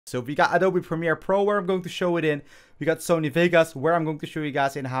So we got Adobe Premiere Pro where I'm going to show it in. We got Sony Vegas where I'm going to show you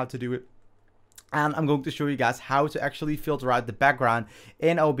guys in how to do it. And I'm going to show you guys how to actually filter out the background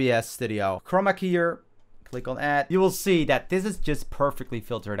in OBS Studio. Chroma key here, click on add. You will see that this is just perfectly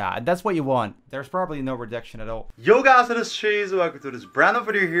filtered out. And that's what you want. There's probably no reduction at all. Yo guys, it is Cheezh. Welcome to this brand new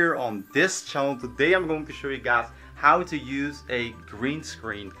video here on this channel. Today I'm going to show you guys how to use a green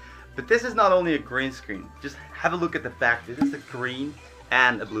screen. But this is not only a green screen. Just have a look at the back. This is a green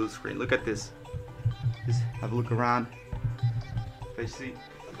and a blue screen. Look at this. Just have a look around. If I see,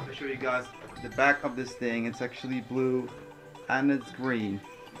 I'll show you guys the back of this thing. It's actually blue and it's green.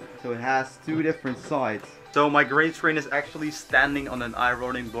 So it has two different sides. So my green screen is actually standing on an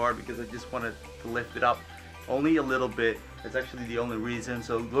ironing board because I just wanted to lift it up only a little bit. That's actually the only reason.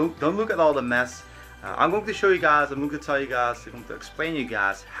 So don't look at all the mess. I'm going to show you guys, I'm going to tell you guys, I'm going to explain you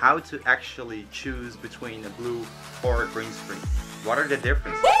guys how to actually choose between a blue or a green screen. What are the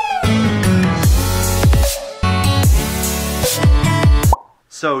differences?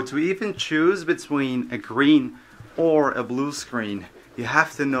 So to even choose between a green or a blue screen, you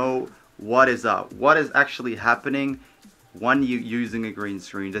have to know what is up, what is actually happening when you're using a green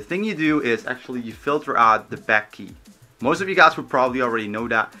screen. The thing you do is actually you filter out the back key. Most of you guys would probably already know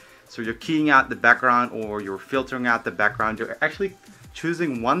that. So you're keying out the background or you're filtering out the background. You're actually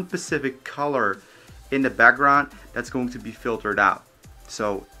choosing one specific color in the background that's going to be filtered out.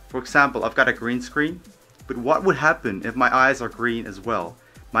 So for example, I've got a green screen, but what would happen if my eyes are green as well?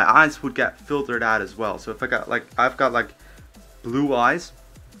 My eyes would get filtered out as well. So if I've got like blue eyes,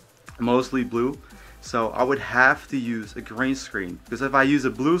 mostly blue, so I would have to use a green screen, because if I use a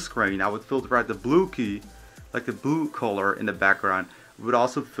blue screen, I would filter out the blue key, like the blue color in the background. It would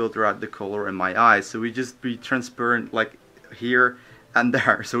also filter out the color in my eyes, so we just be transparent like here and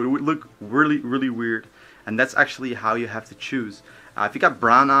there, so it would look really weird. And that's actually how you have to choose. If you got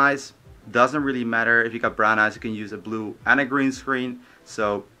brown eyes, doesn't really matter. If you got brown eyes, you can use a blue and a green screen,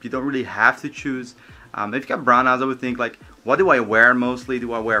 so you don't really have to choose. If you got brown eyes, I would think like, what do I wear mostly?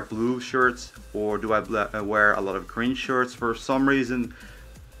 Do I wear blue shirts or do I wear a lot of green shirts? For some reason,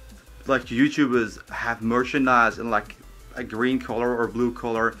 like YouTubers have merchandise in like a green color or blue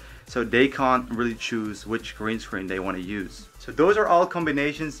color, so they can't really choose which green screen they want to use. So those are all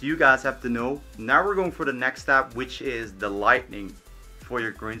combinations you guys have to know. Now we're going for the next step, which is the lighting for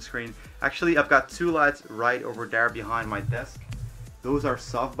your green screen. Actually, I've got two lights right over there behind my desk. Those are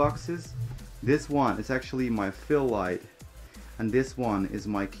softboxes. This one is actually my fill light and this one is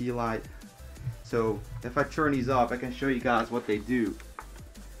my key light. So if I turn these off, I can show you guys what they do.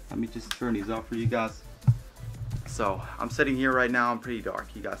 Let me just turn these off for you guys. So I'm sitting here right now, I'm pretty dark,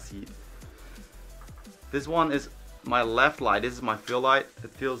 you guys see it. This one is my left light, this is my fill light.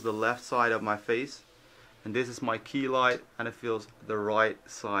 It fills the left side of my face. And this is my key light and it fills the right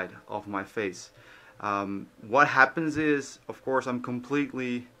side of my face. What happens is, of course, I'm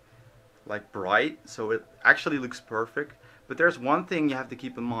completely like bright, so it actually looks perfect. But there's one thing you have to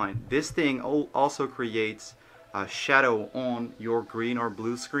keep in mind. This thing also creates a shadow on your green or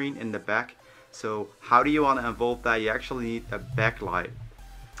blue screen in the back. So how do you want to involve that? You actually need a backlight.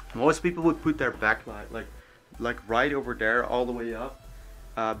 Most people would put their backlight like right over there all the way up,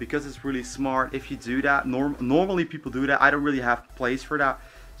 because it's really smart. If you do that, normally people do that. I don't really have place for that.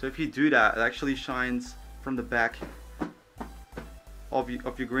 So if you do that, it actually shines from the back of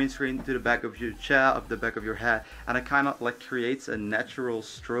your green screen to the back of your chair, of the back of your head, and it kind of like creates a natural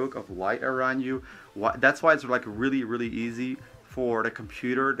stroke of light around you. That's why it's like really easy for the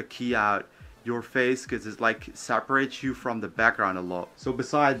computer to key out your face, because it's like separates you from the background a lot. So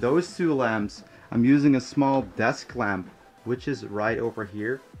beside those two lamps, I'm using a small desk lamp, which is right over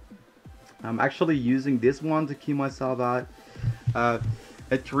here. I'm actually using this one to key myself out.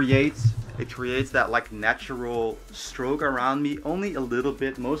 It creates that like natural stroke around me, only a little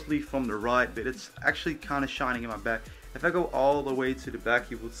bit, mostly from the right, but it's actually kind of shining in my back. If I go all the way to the back,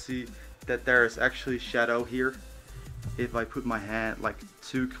 you will see that there is actually shadow here if I put my hand like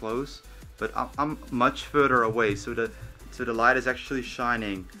too close, but I'm much further away, so the light is actually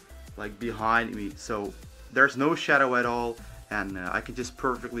shining like behind me, so there's no shadow at all, and I can just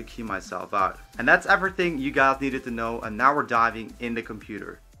perfectly key myself out. And that's everything you guys needed to know, and now we're diving in the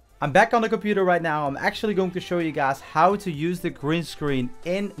computer. I'm back on the computer right now. I'm actually going to show you guys how to use the green screen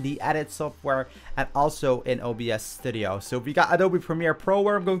in the edit software and also in OBS Studio. So we got Adobe Premiere Pro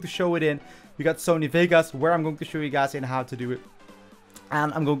where I'm going to show it in. We got Sony Vegas where I'm going to show you guys in how to do it.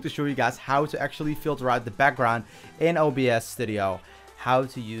 And I'm going to show you guys how to actually filter out the background in OBS Studio. How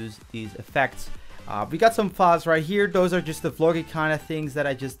to use these effects. We got some files right here. Those are just the vloggy kind of things that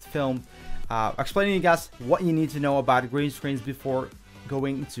I just filmed. Explaining to you guys what you need to know about green screens before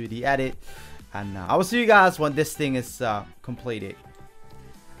going to the edit, and I will see you guys when this thing is completed.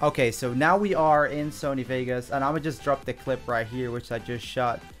 Okay, so now we are in Sony Vegas, and I'm gonna just drop the clip right here, which I just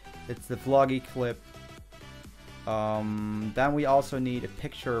shot. It's the vloggy clip. Then we also need a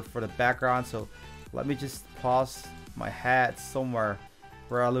picture for the background, so let me just pause my head somewhere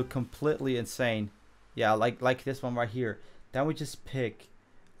where I look completely insane. Yeah, like this one right here. Then we just pick,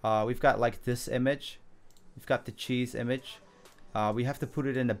 we've got like this image, we've got the Cheezh image. We have to put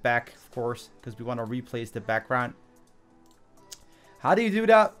it in the back, of course, because we want to replace the background. How do you do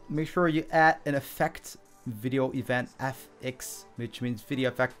that? Make sure you add an effect, video event FX, which means video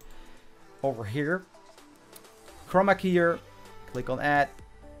effect, over here. Chroma key here, click on add,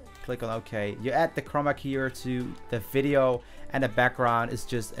 click on OK. You add the chroma key here to the video, and the background is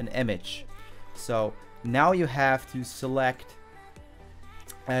just an image. So now you have to select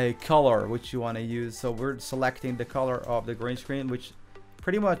a color which you want to use. So we're selecting the color of the green screen, which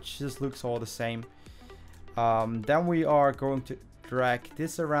pretty much just looks all the same. Then we are going to drag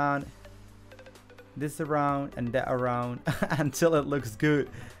this around, and that around until it looks good.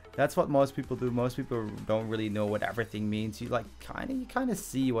 That's what most people do. Most people don't really know what everything means. You like kind of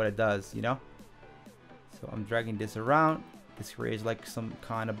see what it does, you know. So I'm dragging this around. This creates like some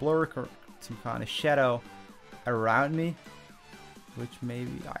kind of blur, some kind of shadow around me, which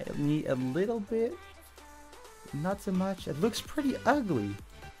maybe I need a little bit, not so much. It looks pretty ugly.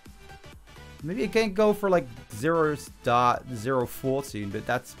 Maybe I can go for like 0.014, but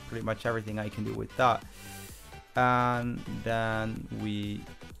that's pretty much everything I can do with that. And then we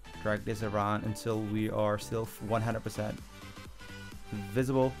drag this around until we are still 100%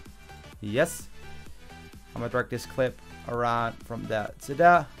 visible. Yes. I'm gonna drag this clip around from that to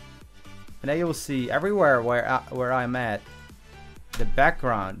that. And now you will see everywhere where I'm at, the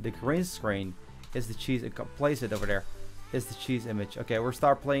background, the green screen is the Cheezh. Place it over there. Is the Cheezh image. Okay, we'll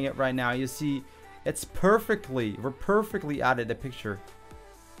start playing it right now. You see, it's we're perfectly added the picture.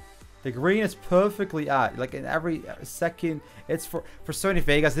 The green is perfectly out, like in every second. It's for Sony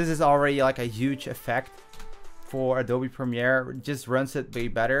Vegas. This is already like a huge effect. For Adobe Premiere, it just runs it way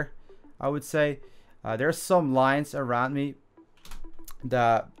better, I would say. There's some lines around me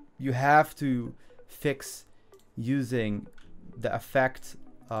that you have to fix using the effect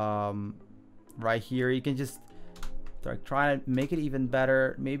right here. You can just try to make it even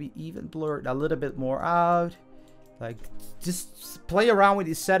better, maybe even blur it a little bit more out. Like, just play around with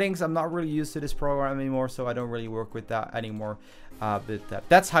these settings. I'm not really used to this program anymore, so I don't really work with that anymore. But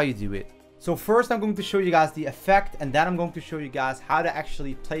that's how you do it. So first I'm going to show you guys the effect, and then I'm going to show you guys how to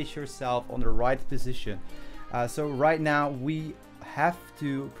actually place yourself on the right position. So right now we have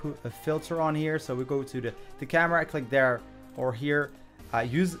to put a filter on here. So we go to the camera, click there or here.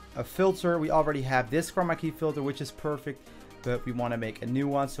 Use a filter. We already have this chroma key filter, which is perfect, but we want to make a new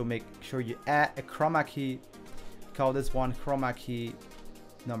one. So make sure you add a chroma key. Call this one chroma key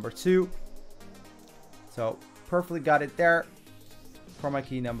number 2. So perfectly got it there. Chroma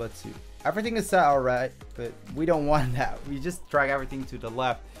key number 2. Everything is set alright, but we don't want that. We just drag everything to the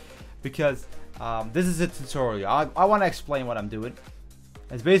left because this is a tutorial. I want to explain what I'm doing.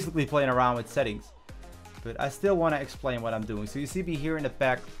 It's basically playing around with settings, but I still want to explain what I'm doing. So you see me here in the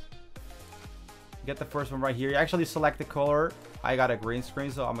back. You get the first one right here. You actually select the color. I got a green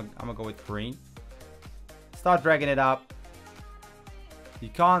screen, so I'm gonna go with green. Start dragging it up. You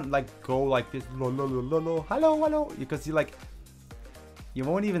can't like go like this, hello, because you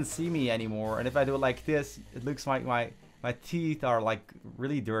won't even see me anymore. And if I do it like this, it looks like my teeth are like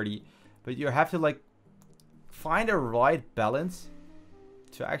really dirty. But you have to like find a right balance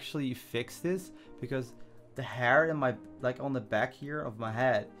to actually fix this, because the hair in my on the back here of my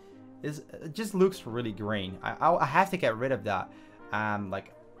head it just looks really green. I have to get rid of that.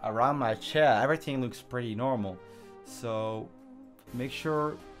 Like around my chair, everything looks pretty normal. So make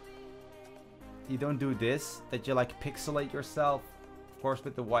sure you don't do this, that you like pixelate yourself. Of course,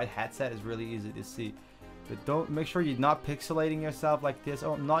 with the white headset is really easy to see, but don't, make sure you're not pixelating yourself like this.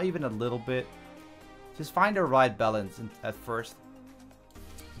 Oh, not even a little bit. Just find the right balance at first.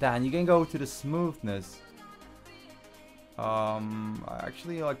 Then you can go to the smoothness. I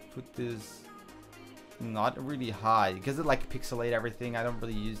actually like put this not really high because it like pixelate everything. I don't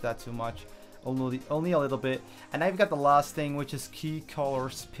really use that too much, only a little bit. And I've got the last thing, which is key color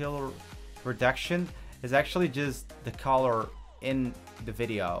spill reduction. Is actually just the color in the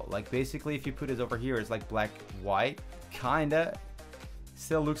video. Like basically if you put it over here, it's like black white, kinda.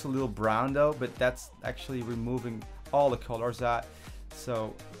 Still looks a little brown though, but that's actually removing all the colors out.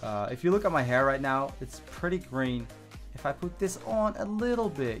 So if you look at my hair right now, it's pretty green. If I put this on a little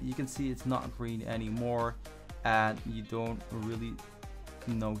bit, you can see it's not green anymore, and you don't really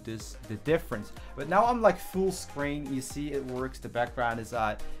notice the difference. But now I'm like full screen. You see it works. The background is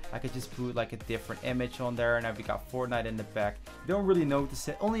I could just put like a different image on there, and now we got Fortnite in the back. You don't really notice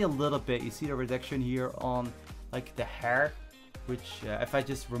it, only a little bit. You see the reduction here on like the hair, which if I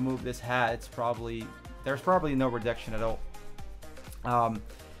just remove this hat, there's probably no reduction at all.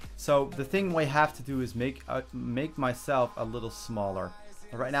 So the thing I have to do is make myself a little smaller.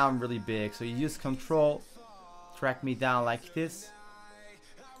 Right now I'm really big, so you use Control, drag me down like this.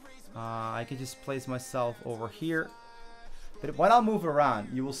 I can just place myself over here. But when I move around,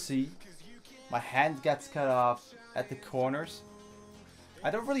 you will see my hand gets cut off at the corners. I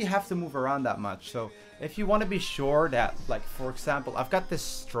don't really have to move around that much. So if you want to be sure that, like for example, I've got this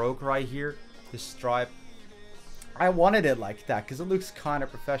stroke right here, this stripe. I wanted it like that because it looks kind of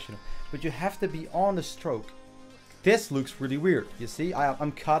professional. But you have to be on the stroke. This looks really weird. You see,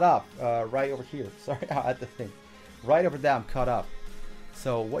 I'm cut up right over here. Sorry, at the thing. Right over there, I'm cut up.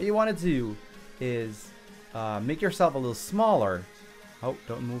 So what you want to do is make yourself a little smaller. Oh,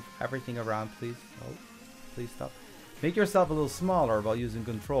 don't move everything around, please. Oh, please stop. Make yourself a little smaller while using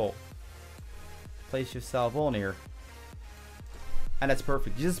Control. Place yourself on here. And that's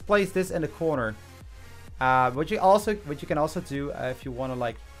perfect. You just place this in the corner. What you can also do if you want to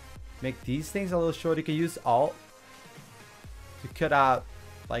like make these things a little short, you can use Alt to cut out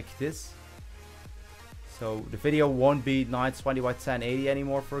like this. So the video won't be 920 by 1080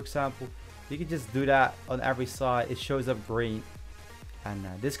 anymore, for example. You can just do that on every side. It shows up green. And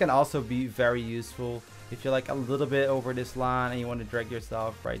this can also be very useful if you're like a little bit over this line and you want to drag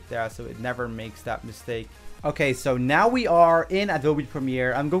yourself right there so it never makes that mistake. Okay, so now we are in Adobe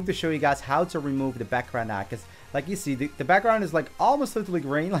Premiere. I'm going to show you guys how to remove the background now, because like you see, the background is like almost totally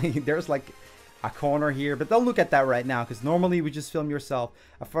green. Like there's like a corner here, but don't look at that right now, because normally we just film yourself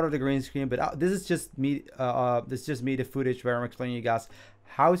in front of the green screen. But this is just me. This is just me, the footage where I'm explaining you guys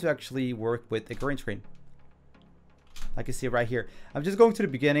how to actually work with a green screen. Like you see right here, I'm just going to the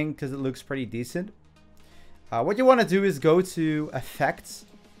beginning because it looks pretty decent. What you want to do is go to Effects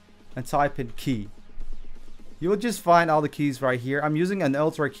and type in Key. You will just find all the keys right here. I'm using an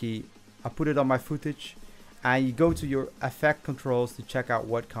Ultra key. I put it on my footage, and you go to your effect controls to check out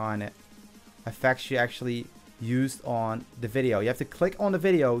what kind of effects you actually used on the video. You have to click on the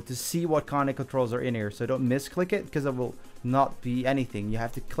video to see what kind of controls are in here, so don't misclick it because it will not be anything. You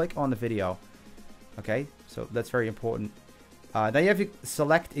have to click on the video. Okay, so that's very important. Then you have to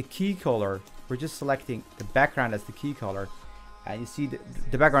select a key color. We're just selecting the background as the key color, and you see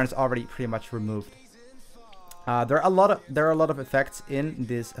the background is already pretty much removed. There are a lot of effects in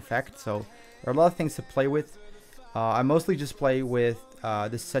this effect, so there are a lot of things to play with. I mostly just play with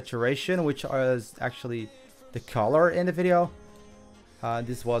the saturation, which is actually the color in the video.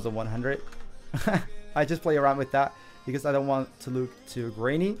 This was a 100. I just play around with that because I don't want to look too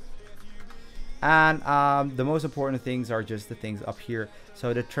grainy. And the most important things are just the things up here.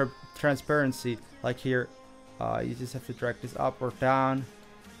 So the transparency, like here, you just have to drag this up or down.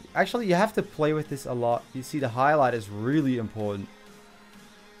 Actually, you have to play with this a lot. You see the highlight is really important.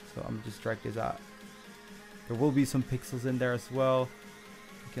 So I'm just drag this out. There will be some pixels in there as well.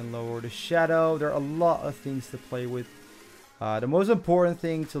 You can lower the shadow. There are a lot of things to play with. The most important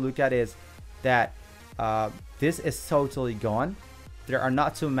thing to look at is that this is totally gone. There are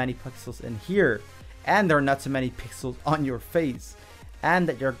not too many pixels in here, and there are not too many pixels on your face, and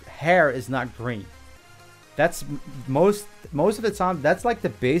that your hair is not green. That's most of the time, that's like the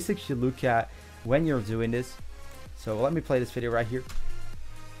basics you look at when you're doing this. So let me play this video right here.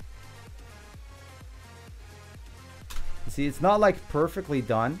 You see, it's not like perfectly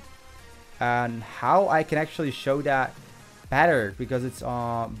done, and how I can actually show that better, because it's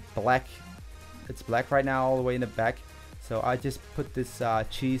black. It's black right now all the way in the back. So I just put this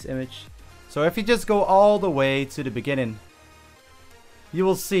Cheezh image. So if you just go all the way to the beginning, you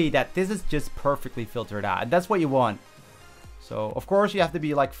will see that this is just perfectly filtered out, and that's what you want. So of course you have to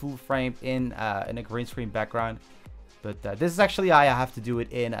be like full frame in a green screen background, but this is actually how I have to do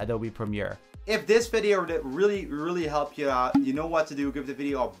it in Adobe Premiere. If this video did really help you out, you know what to do. Give the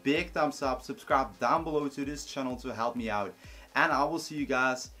video a big thumbs up, subscribe down below to this channel to help me out, and I will see you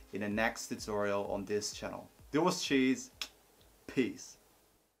guys in the next tutorial on this channel. This was Cheezh. Peace.